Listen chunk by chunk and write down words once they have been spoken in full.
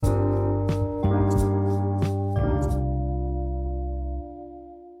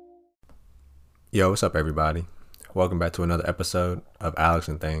Yo, what's up, everybody? Welcome back to another episode of Alex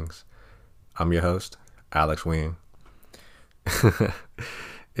and Things. I'm your host, Alex Wing.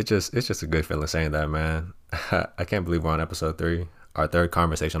 It's just a good feeling saying that, man. I can't believe we're on episode 3, our third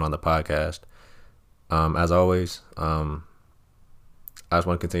conversation on the podcast. As always, I just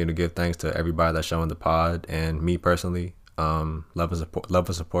want to continue to give thanks to everybody that's showing the pod and me personally, love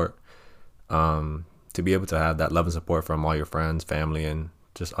and support. To be able to have that love and support from all your friends, family, and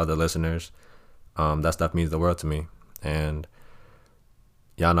just other listeners. That stuff means the world to me. And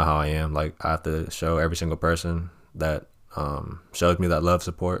y'all know how I am. Like, I have to show every single person that shows me that love,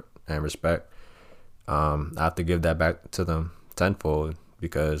 support, and respect. I have to give that back to them tenfold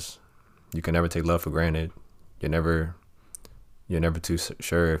because you can never take love for granted. You're never too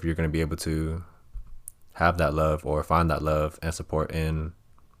sure if you're going to be able to have that love or find that love and support in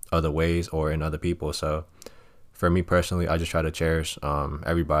other ways or in other people. So for me personally, I just try to cherish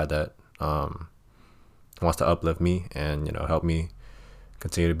everybody that wants to uplift me and help me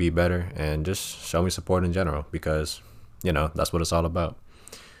continue to be better and just show me support in general because that's what it's all about.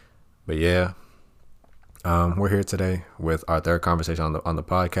 But yeah, we're here today with our third conversation on the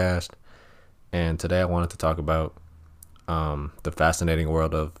podcast, and today I wanted to talk about the fascinating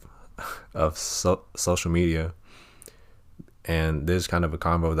world of social media. And this is kind of a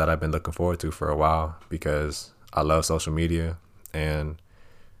combo that I've been looking forward to for a while because I love social media, and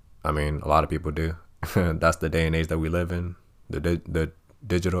I mean, a lot of people do. That's the day and age that we live in, the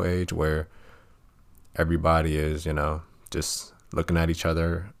digital age where everybody is, just looking at each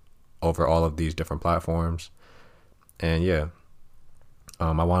other over all of these different platforms. And yeah,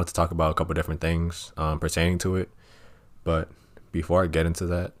 I wanted to talk about a couple different things pertaining to it. But before I get into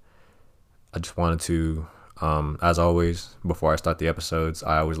that, I just wanted to, as always, before I start the episodes,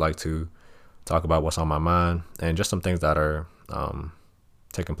 I always like to talk about what's on my mind and just some things that are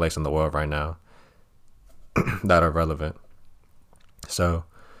taking place in the world right now that are relevant. So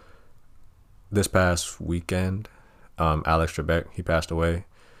this past weekend, Alex Trebek, he passed away.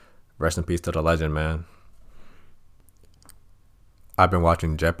 Rest in peace to the legend, man. I've been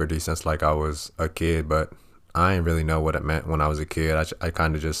watching Jeopardy since like I was a kid, but I didn't really know what it meant when I was a kid. I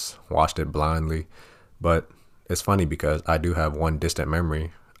kind of just watched it blindly. But it's funny because I do have one distant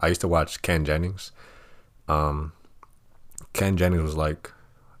memory. I used to watch Ken Jennings. Ken Jennings was like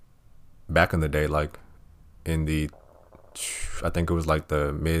back in the day, like in I think it was like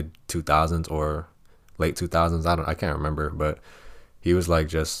the mid 2000s or late 2000s. I can't remember, but he was like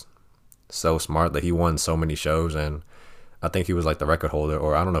just so smart that he won so many shows, and I think he was like the record holder,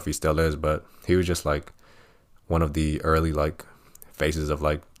 or I don't know if he still is, but he was just like one of the early like faces of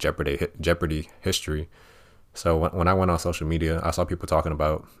like Jeopardy history. So when I went on social media, I saw people talking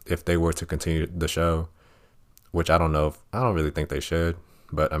about if they were to continue the show, which I don't know. I don't really think they should,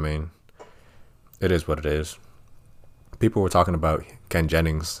 but I mean, it is what it is. People were talking about Ken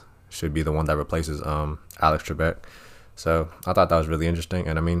Jennings should be the one that replaces Alex Trebek. So I thought that was really interesting,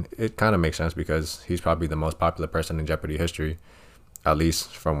 and I mean, it kind of makes sense because he's probably the most popular person in Jeopardy history, at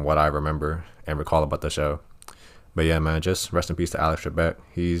least from what I remember and recall about the show. But yeah, man, just rest in peace to Alex Trebek.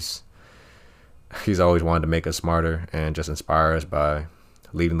 He's always wanted to make us smarter and just inspire us by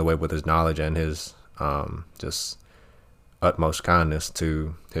leading the way with his knowledge and his just utmost kindness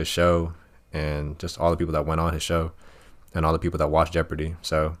to his show and just all the people that went on his show and all the people that watched Jeopardy.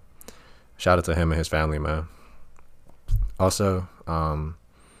 So shout out to him and his family, man. Also,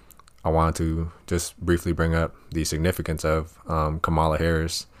 I wanted to just briefly bring up the significance of Kamala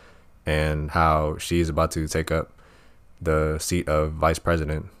Harris and how she's about to take up the seat of vice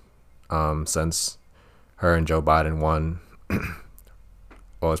president since her and Joe Biden won.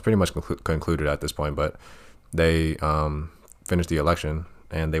 Well, it's pretty much concluded at this point, but they finished the election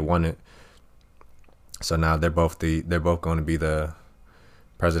and they won it. So now they're both going to be the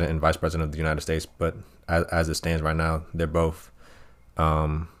president and vice president of the United States. But as it stands right now, they're both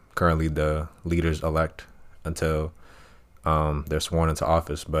currently the leaders elect until they're sworn into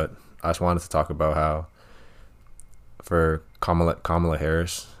office. But I just wanted to talk about how for Kamala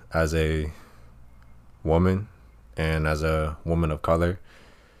Harris as a woman and as a woman of color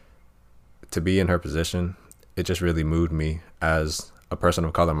to be in her position, it just really moved me as a person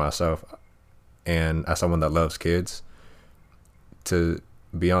of color myself and as someone that loves kids to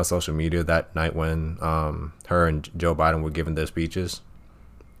be on social media that night when her and Joe Biden were giving their speeches.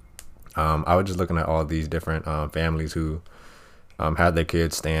 I was just looking at all these different families who had their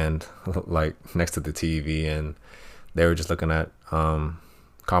kids stand like next to the TV, and they were just looking at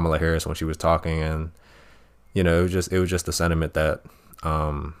Kamala Harris when she was talking, and it was just the sentiment that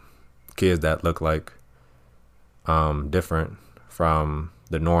kids that look like different from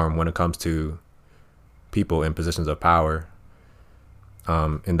the norm when it comes to people in positions of power.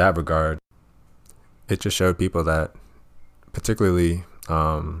 In that regard, it just showed people that, particularly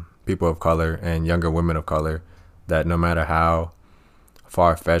people of color and younger women of color, that no matter how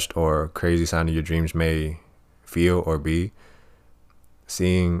far-fetched or crazy sounding your dreams may feel or be,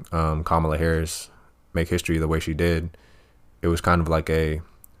 seeing Kamala Harris make history the way she did, it was kind of like a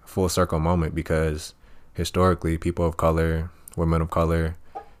full circle moment, because historically people of color, women of color,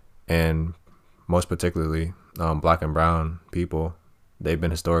 and most particularly black and brown people, they've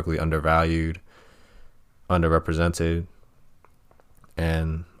been historically undervalued, underrepresented,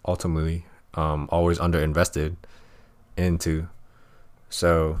 and ultimately always underinvested into.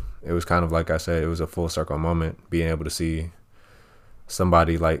 So it was kind of like I said, it was a full circle moment, being able to see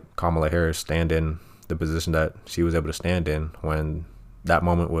somebody like Kamala Harris stand in the position that she was able to stand in when that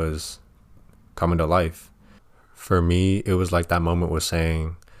moment was coming to life. For me, it was like that moment was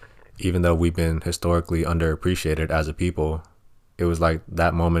saying, even though we've been historically underappreciated as a people, it was like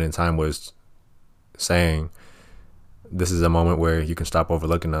that moment in time was saying, this is a moment where you can stop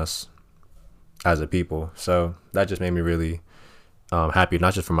overlooking us as a people. So that just made me really happy,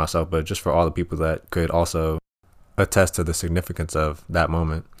 not just for myself, but just for all the people that could also attest to the significance of that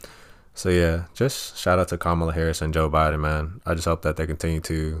moment. So yeah, just shout out to Kamala Harris and Joe Biden, man. I just hope that they continue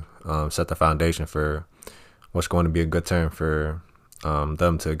to set the foundation for what's going to be a good term for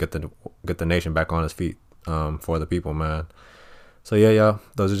them to get the nation back on its feet for the people, man. So yeah, y'all,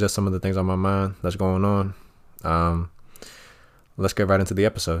 those are just some of the things on my mind that's going on. Let's get right into the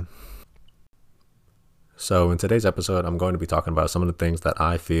episode. So in today's episode, I'm going to be talking about some of the things that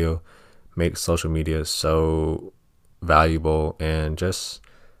I feel make social media so valuable and just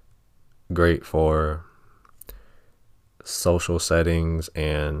great for social settings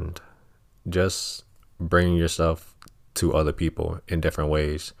and just bringing yourself to other people in different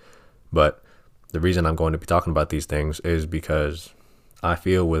ways. But the reason I'm going to be talking about these things is because I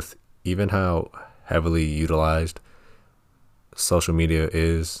feel with even how heavily utilized social media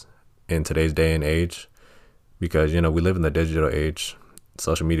is in today's day and age, because, you know, we live in the digital age.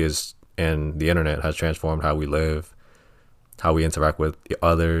 Social media and the internet has transformed how we live, how we interact with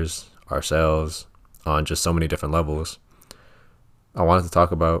others, ourselves, on just so many different levels. I wanted to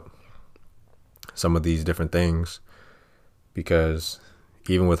talk about some of these different things because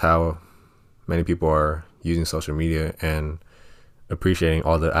even with how many people are using social media and appreciating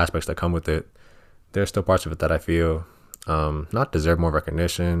all the aspects that come with it, there's still parts of it that I feel not deserve more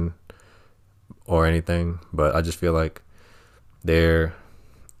recognition or anything, but I just feel like they're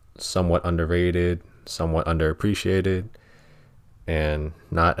somewhat underrated, somewhat underappreciated, and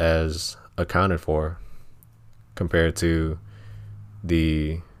not as accounted for compared to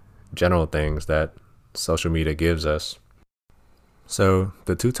the general things that social media gives us. So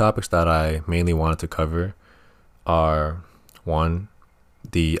the two topics that I mainly wanted to cover are, one,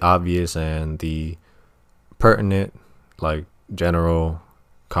 the obvious and the pertinent, like general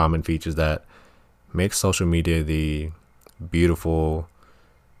common features that make social media the beautiful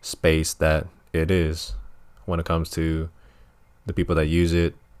space that it is when it comes to the people that use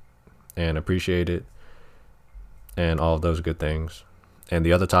it and appreciate it and all of those good things. And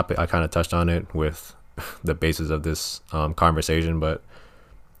the other topic, I kind of touched on it with the basis of this conversation, but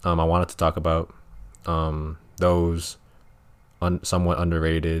I wanted to talk about those somewhat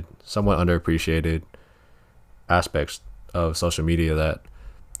underrated, somewhat underappreciated aspects of social media that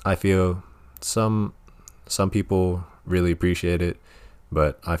I feel some people really appreciate it,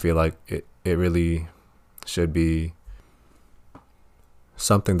 but I feel like it really should be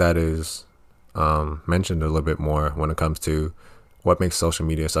something that is mentioned a little bit more when it comes to what makes social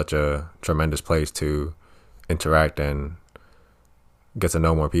media such a tremendous place to interact and get to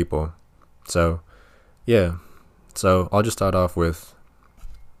know more people. So yeah, so I'll just start off with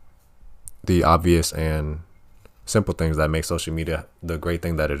the obvious and simple things that make social media the great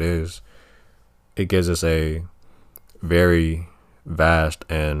thing that it is. It gives us a very vast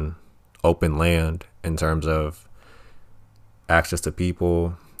and open land in terms of access to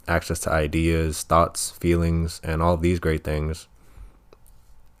people, access to ideas, thoughts, feelings, and all of these great things.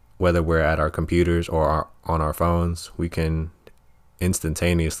 Whether we're at our computers or on our phones, we can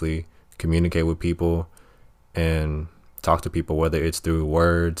instantaneously communicate with people and talk to people, whether it's through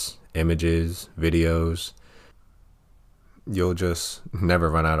words, images, videos. You'll just never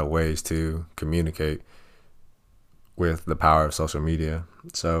run out of ways to communicate with the power of social media.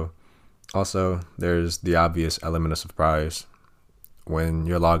 So also there's the obvious element of surprise when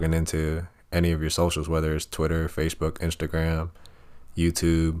you're logging into any of your socials, whether it's Twitter, Facebook, Instagram,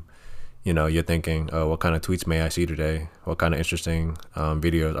 YouTube, You're thinking, oh, what kind of tweets may I see today? What kind of interesting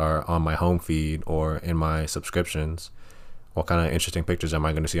videos are on my home feed or in my subscriptions? What kind of interesting pictures am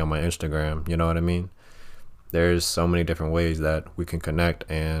I going to see on my Instagram? You know what I mean? There's so many different ways that we can connect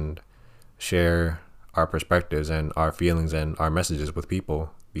and share our perspectives and our feelings and our messages with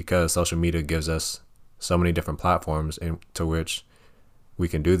people, because social media gives us so many different platforms to which we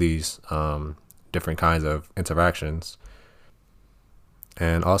can do these different kinds of interactions.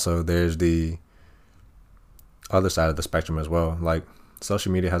 And also there's the other side of the spectrum as well. Like,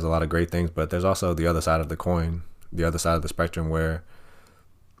 social media has a lot of great things, but there's also the other side of the coin, the other side of the spectrum, where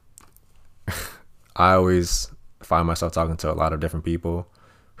I always find myself talking to a lot of different people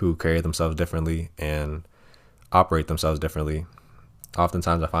who carry themselves differently and operate themselves differently.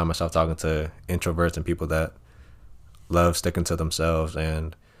 Oftentimes I find myself talking to introverts and people that love sticking to themselves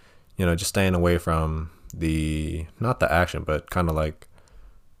and, just staying away from not the action, but kind of like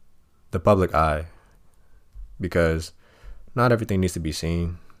the public eye, because not everything needs to be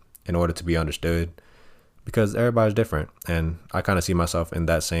seen in order to be understood, because everybody's different. And I kind of see myself in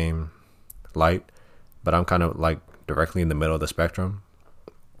that same light, but I'm kind of like directly in the middle of the spectrum.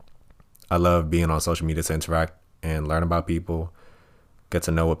 I love being on social media to interact and learn about people, get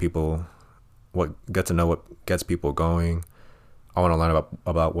to know what gets people going. I want to learn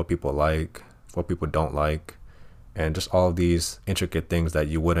about what people like, what people don't like, and just all of these intricate things that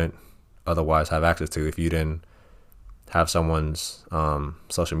you wouldn't otherwise have access to if you didn't have someone's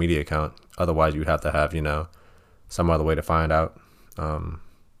social media account. Otherwise, you'd have to have, some other way to find out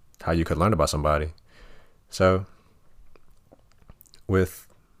how you could learn about somebody. So with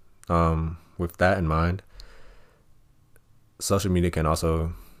that in mind, social media can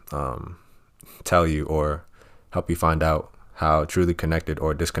also tell you or help you find out how truly connected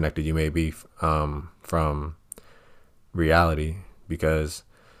or disconnected you may be from reality, because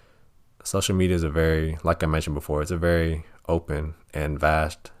social media is like I mentioned before, it's a very open and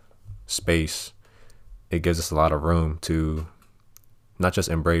vast space. It gives us a lot of room to not just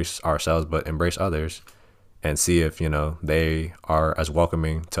embrace ourselves, but embrace others and see if, they are as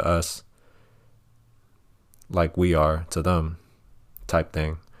welcoming to us like we are to them, type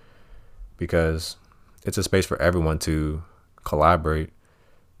thing. Because it's a space for everyone to collaborate,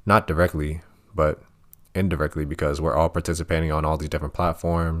 not directly, but indirectly, because we're all participating on all these different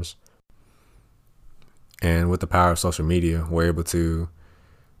platforms. And with the power of social media, we're able to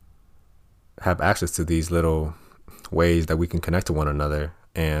have access to these little ways that we can connect to one another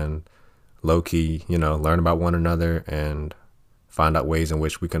and low key, learn about one another and find out ways in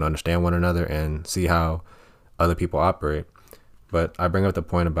which we can understand one another and see how other people operate. But I bring up the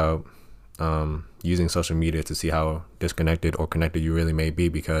point about using social media to see how disconnected or connected you really may be,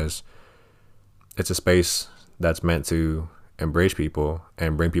 because it's a space that's meant to embrace people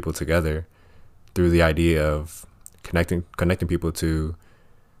and bring people together through the idea of connecting people to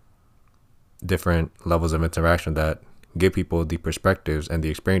different levels of interaction that give people the perspectives and the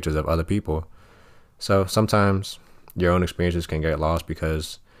experiences of other people. So sometimes your own experiences can get lost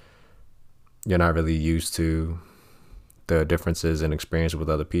because you're not really used to the differences in experience with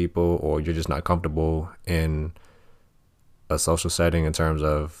other people, or you're just not comfortable in a social setting in terms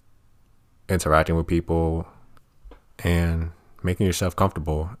of interacting with people and making yourself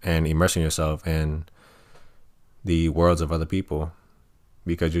comfortable and immersing yourself in the worlds of other people,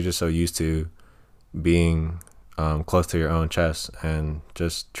 because you're just so used to being close to your own chest and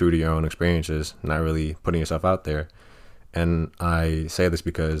just true to your own experiences, not really putting yourself out there. And I say this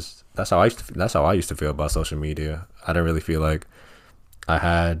because that's how I used to feel about social media. I didn't really feel like I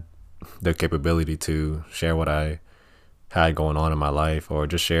had the capability to share what I had going on in my life, or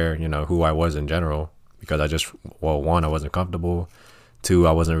just share, who I was in general, because one, I wasn't comfortable. Two,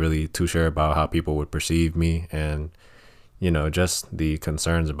 I wasn't really too sure about how people would perceive me, and just the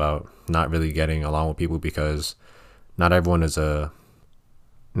concerns about not really getting along with people, because not everyone is a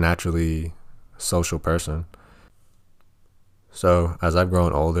naturally social person. So as I've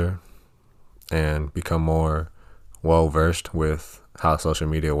grown older and become more well versed with how social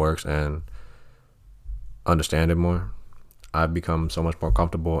media works and understand it more, I've become so much more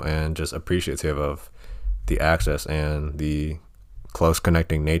comfortable and just appreciative of the access and the close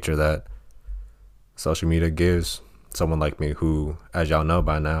connecting nature that social media gives someone like me, who, as y'all know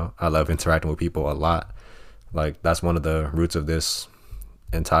by now, I love interacting with people a lot. Like, that's one of the roots of this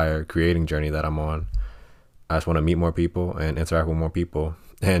entire creating journey that I'm on. I just want to meet more people and interact with more people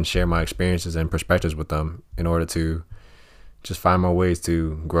and share my experiences and perspectives with them in order to just find more ways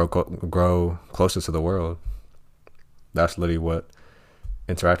to grow closer to the world. That's literally what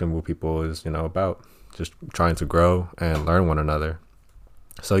interacting with people is, about. Just trying to grow and learn one another.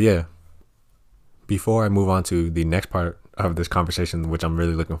 So yeah, before I move on to the next part of this conversation, which I'm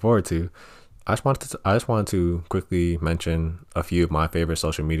really looking forward to, I just wanted to quickly mention a few of my favorite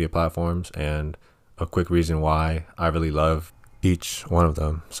social media platforms and a quick reason why I really love each one of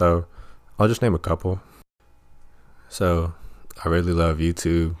them. So I'll just name a couple. So I really love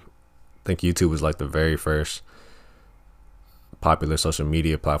YouTube. I think YouTube was like the very first popular social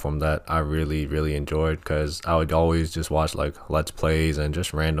media platform that I really, really enjoyed, because I would always just watch like let's plays and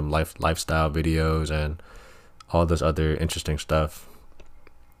just random lifestyle videos and all this other interesting stuff.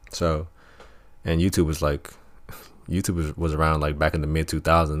 So, and YouTube was around like back in the mid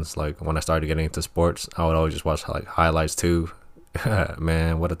 2000s. Like when I started getting into sports, I would always just watch like highlights too.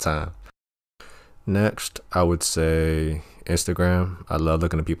 Man, what a time. Next, I would say Instagram. I love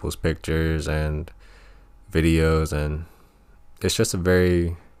looking at people's pictures and videos, and it's just a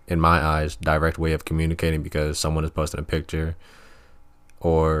very, in my eyes, direct way of communicating, because someone is posting a picture,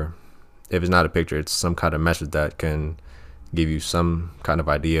 or if it's not a picture, it's some kind of message that can give you some kind of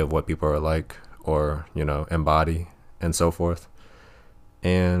idea of what people are like, or, embody and so forth.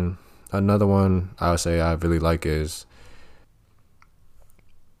 And another one I would say I really like is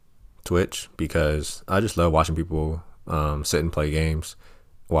Twitch, because I just love watching people sit and play games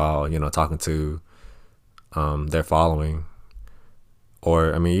while talking to their following.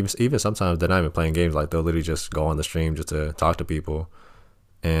 Or I mean, even sometimes they're not even playing games. Like they'll literally just go on the stream just to talk to people,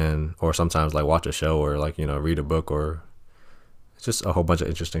 and or sometimes like watch a show, or like read a book, or it's just a whole bunch of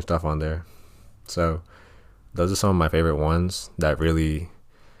interesting stuff on there. So those are some of my favorite ones that really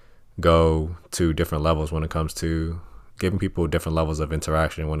go to different levels when it comes to giving people different levels of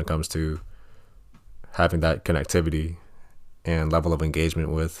interaction, when it comes to having that connectivity and level of engagement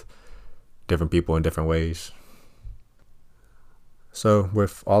with different people in different ways. So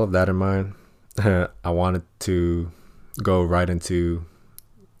with all of that in mind, I wanted to go right into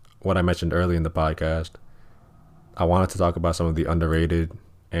what I mentioned early in the podcast. I wanted to talk about some of the underrated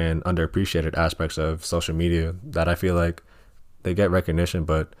and underappreciated aspects of social media that I feel like they get recognition,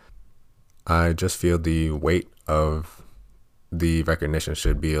 but I just feel the weight of the recognition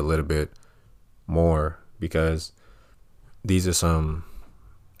should be a little bit more, because these are some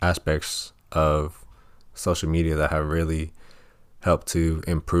aspects of social media that have really helped to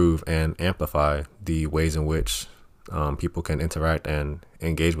improve and amplify the ways in which people can interact and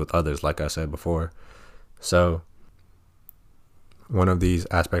engage with others, like I said before. So one of these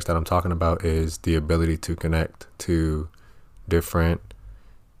aspects that I'm talking about is the ability to connect to different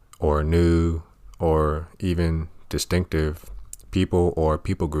or new or even distinctive people or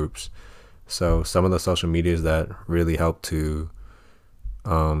people groups. So some of the social medias that really help to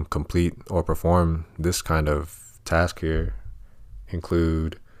complete or perform this kind of task here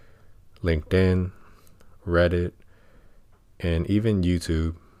include LinkedIn, Reddit, and even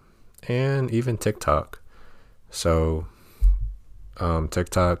YouTube, and even TikTok. So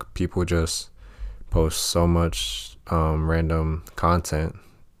TikTok, people just post so much random content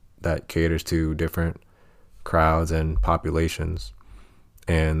that caters to different crowds and populations,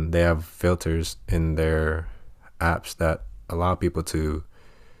 and they have filters in their apps that allow people to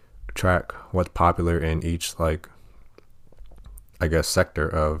track what's popular in each, like, I guess, sector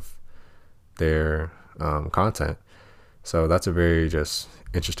of their content. So that's a very just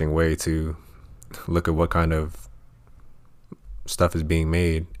interesting way to look at what kind of stuff is being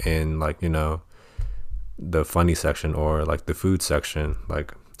made in, like, the funny section or like the food section.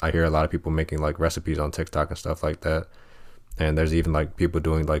 Like I hear a lot of people making like recipes on TikTok and stuff like that. And there's even like people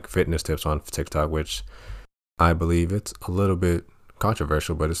doing like fitness tips on TikTok, which I believe it's a little bit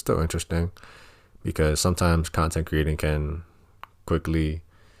controversial, but it's still interesting, because sometimes content creating can quickly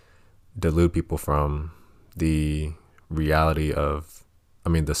delude people from the reality of,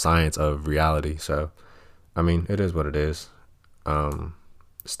 the science of reality. So, it is what it is.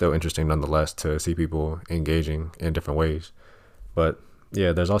 Still interesting nonetheless to see people engaging in different ways. But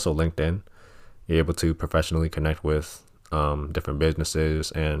yeah, there's also LinkedIn. You're able to professionally connect with different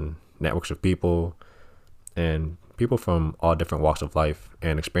businesses and networks of people, and people from all different walks of life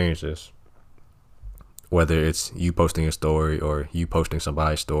and experiences. Whether it's you posting a story or you posting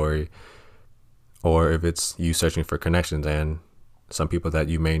somebody's story, or if it's you searching for connections and some people that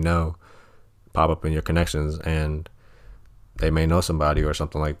you may know pop up in your connections and they may know somebody or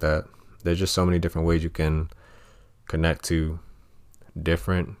something like that. There's just so many different ways you can connect to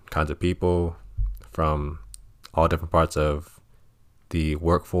different kinds of people from all different parts of the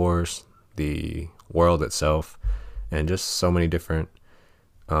workforce, the world itself, and just so many different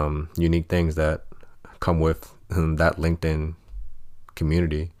unique things that come with that LinkedIn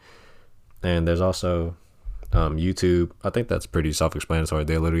community. And there's also YouTube. I think that's pretty self-explanatory.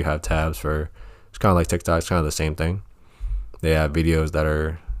 They literally have tabs for It's kind of like TikTok. It's kind of the same thing. They have videos that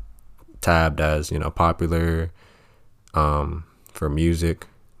are tabbed as, popular, for music,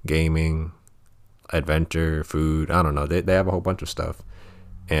 gaming, adventure, food. I don't know. They have a whole bunch of stuff,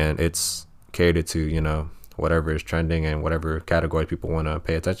 and it's catered to, whatever is trending and whatever category people want to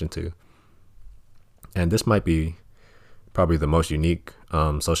pay attention to. And this might be probably the most unique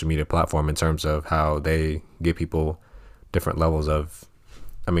social media platform in terms of how they give people different levels of,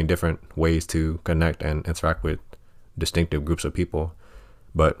 different ways to connect and interact with distinctive groups of people.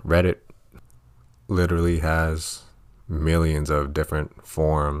 But Reddit literally has millions of different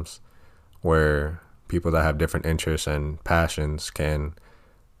forums where people that have different interests and passions can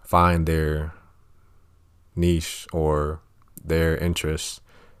find their niche or their interests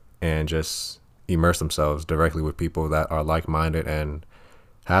and just immerse themselves directly with people that are like-minded and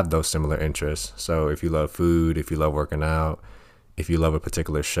have those similar interests. So if you love food, if you love working out, if you love a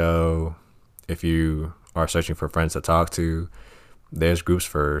particular show, if you are searching for friends to talk to, there's groups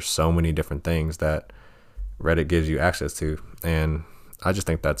for so many different things that Reddit gives you access to. And I just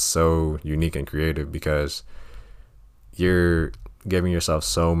think that's so unique and creative because you're giving yourself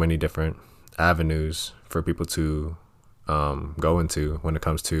so many different avenues for people to go into when it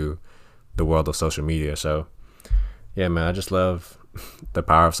comes to the world of social media. So yeah, man, I just love the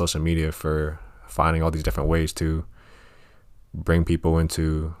power of social media for finding all these different ways to bring people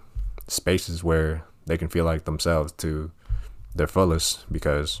into spaces where they can feel like themselves to their fullest,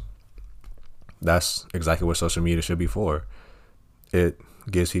 because that's exactly what social media should be for. It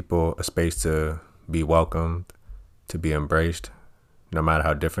gives people a space to be welcomed, to be embraced, no matter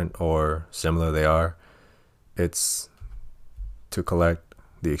how different or similar they are. It's to collect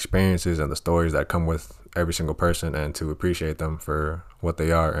the experiences and the stories that come with every single person and to appreciate them for what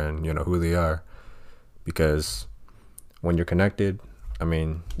they are and, who they are. Because when you're connected,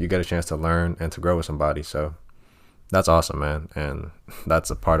 you get a chance to learn and to grow with somebody. So that's awesome, man. And that's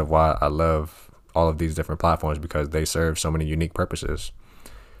a part of why I love all of these different platforms, because they serve so many unique purposes.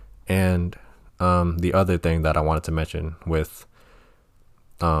 And the other thing that I wanted to mention with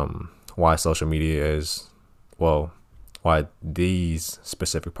why social media is, why these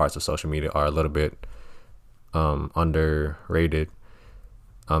specific parts of social media are a little bit underrated.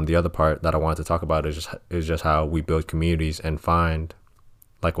 The other part that I wanted to talk about is just how we build communities and find,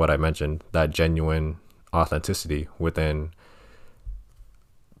 like what I mentioned, that genuine authenticity within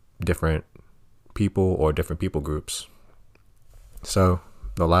different people or different people groups. So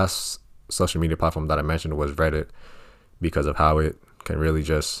the last social media platform that I mentioned was Reddit, because of how it can really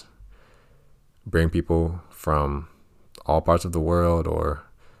just bring people from all parts of the world or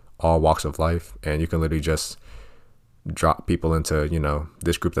all walks of life, and you can literally just drop people into,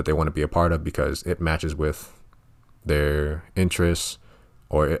 this group that they want to be a part of because it matches with their interests,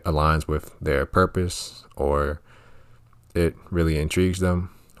 or it aligns with their purpose, or it really intrigues them,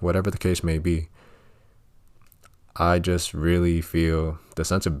 whatever the case may be. I just really feel the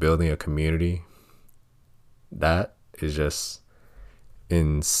sense of building a community, that is just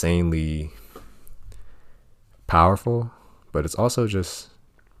insanely powerful, but it's also just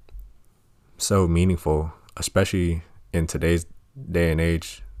so meaningful, especially in today's day and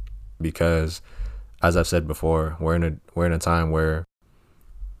age, because as I've said before, we're in a time where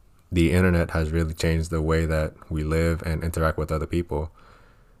the internet has really changed the way that we live and interact with other people.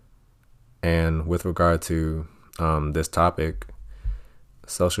 And with regard to this topic,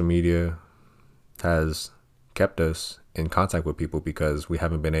 social media has kept us in contact with people because we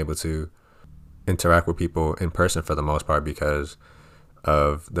haven't been able to interact with people in person for the most part because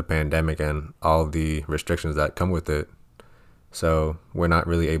of the pandemic and all of the restrictions that come with it. So we're not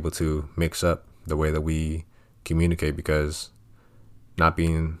really able to mix up the way that we communicate, because not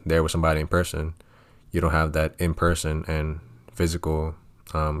being there with somebody in person, you don't have that in-person and physical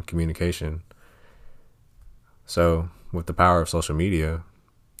communication. So with the power of social media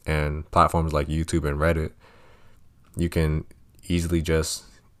and platforms like YouTube and Reddit, you can easily just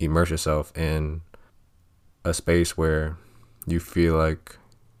immerse yourself in a space where you feel like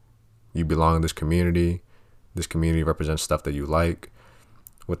you belong in this community. This community represents stuff that you like,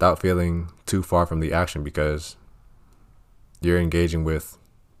 without feeling too far from the action, because you're engaging with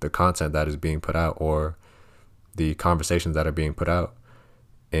the content that is being put out or the conversations that are being put out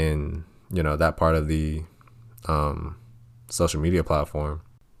in, that part of the social media platform.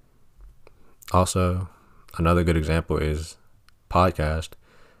 Also, another good example is podcast.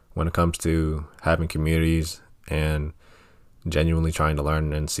 When it comes to having communities and genuinely trying to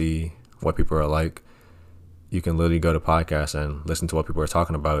learn and see what people are like, you can literally go to podcasts and listen to what people are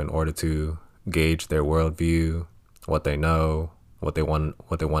talking about in order to gauge their worldview, what they know, what they want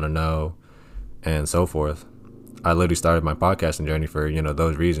to know, and so forth. I literally started my podcasting journey for,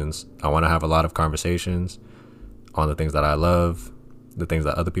 those reasons. I want to have a lot of conversations on the things that I love, the things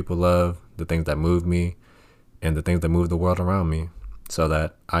that other people love, the things that move me, and the things that move the world around me, so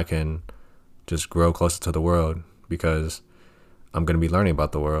that I can just grow closer to the world, because I'm going to be learning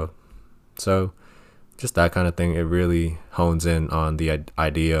about the world. So just that kind of thing, it really hones in on the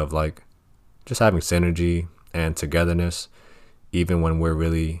idea of like just having synergy and togetherness, even when we're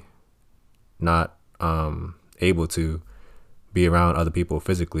really not able to be around other people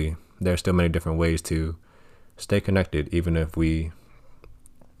physically. There are still many different ways to stay connected, even if we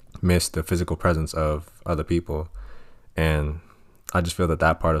miss the physical presence of other people. And I just feel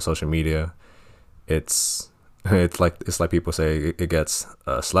that part of social media, it's like people say, it gets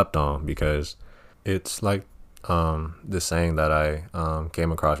slept on, because it's like this saying that I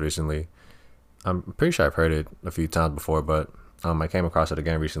came across recently. I'm pretty sure I've heard it a few times before, but I came across it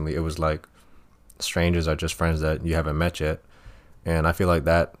again recently. It was like, strangers are just friends that you haven't met yet. And I feel like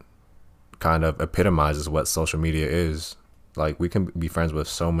that kind of epitomizes what social media is. Like, we can be friends with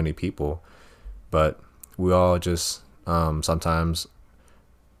so many people, but we all just sometimes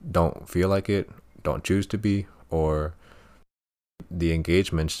don't feel like it, don't choose to be, or the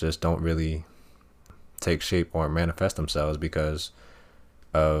engagements just don't really take shape or manifest themselves because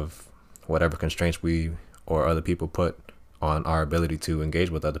of whatever constraints we or other people put on our ability to engage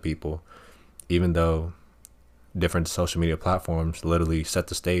with other people, even though different social media platforms literally set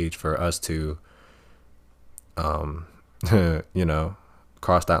the stage for us to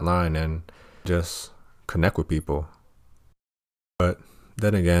cross that line and just connect with people. But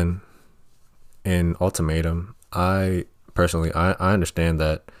then again, in ultimatum, I personally understand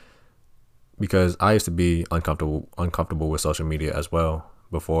that, because I used to be uncomfortable with social media as well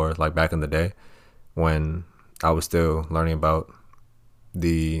before, like back in the day when I was still learning about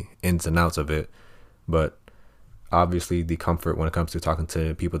the ins and outs of it. But obviously the comfort when it comes to talking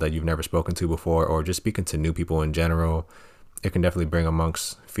to people that you've never spoken to before, or just speaking to new people in general, it can definitely bring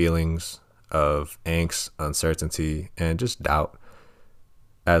amongst feelings of angst, uncertainty, and just doubt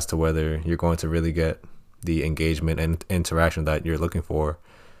as to whether you're going to really get the engagement and interaction that you're looking for.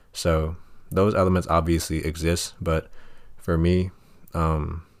 So those elements obviously exist, but for me,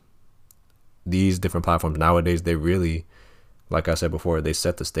 these different platforms nowadays, they really, like I said before, they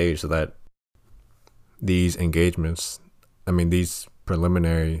set the stage so that these engagements, these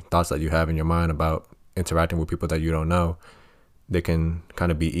preliminary thoughts that you have in your mind about interacting with people that you don't know, they can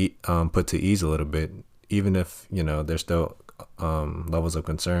kind of be put to ease a little bit. Even if, there's still levels of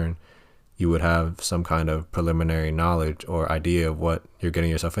concern, you would have some kind of preliminary knowledge or idea of what you're getting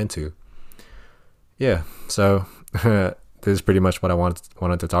yourself into. Yeah, so this is pretty much what I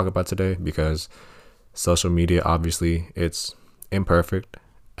wanted to talk about today, because social media, obviously, it's imperfect,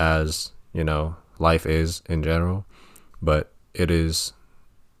 as life is in general, but it is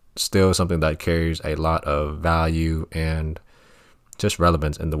still something that carries a lot of value and just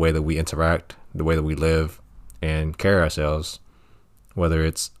relevance in the way that we interact, the way that we live and carry ourselves, whether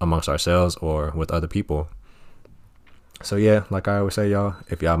it's amongst ourselves or with other people. So yeah, like I always say, y'all,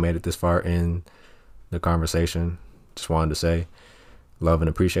 if y'all made it this far in the conversation, just wanted to say love and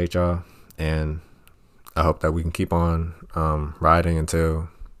appreciate y'all, and I hope that we can keep on riding until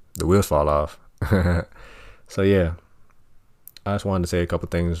the wheels fall off. So yeah, I just wanted to say a couple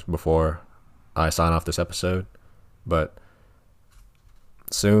things before I sign off this episode. But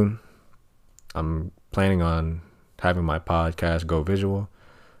soon, I'm planning on having my podcast go visual,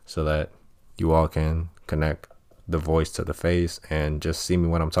 so that you all can connect the voice to the face and just see me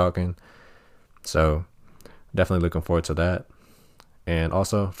when I'm talking. So definitely looking forward to that. And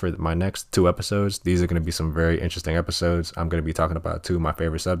also, for my next 2 episodes, these are going to be some very interesting episodes. I'm going to be talking about 2 of my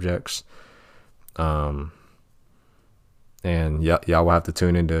favorite subjects. And y'all will have to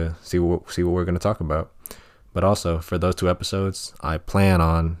tune in to see what we're going to talk about. But also, for those 2 episodes, I plan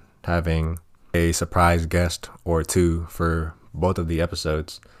on having a surprise guest or 2 for both of the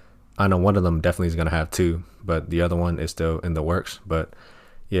episodes. I know one of them definitely is going to have 2, but the other one is still in the works. But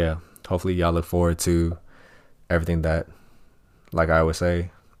yeah, hopefully y'all look forward to everything that, like I always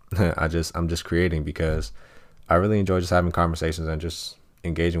say, I'm just creating, because I really enjoy just having conversations and just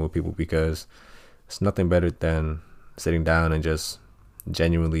engaging with people, because it's nothing better than sitting down and just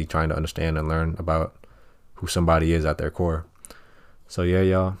genuinely trying to understand and learn about who somebody is at their core. So yeah,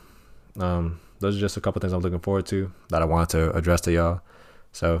 y'all, those are just a couple things I'm looking forward to that I want to address to y'all.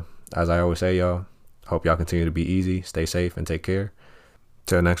 So as I always say, y'all, hope y'all continue to be easy, stay safe, and take care.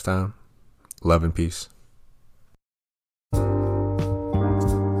 Till next time, love and peace.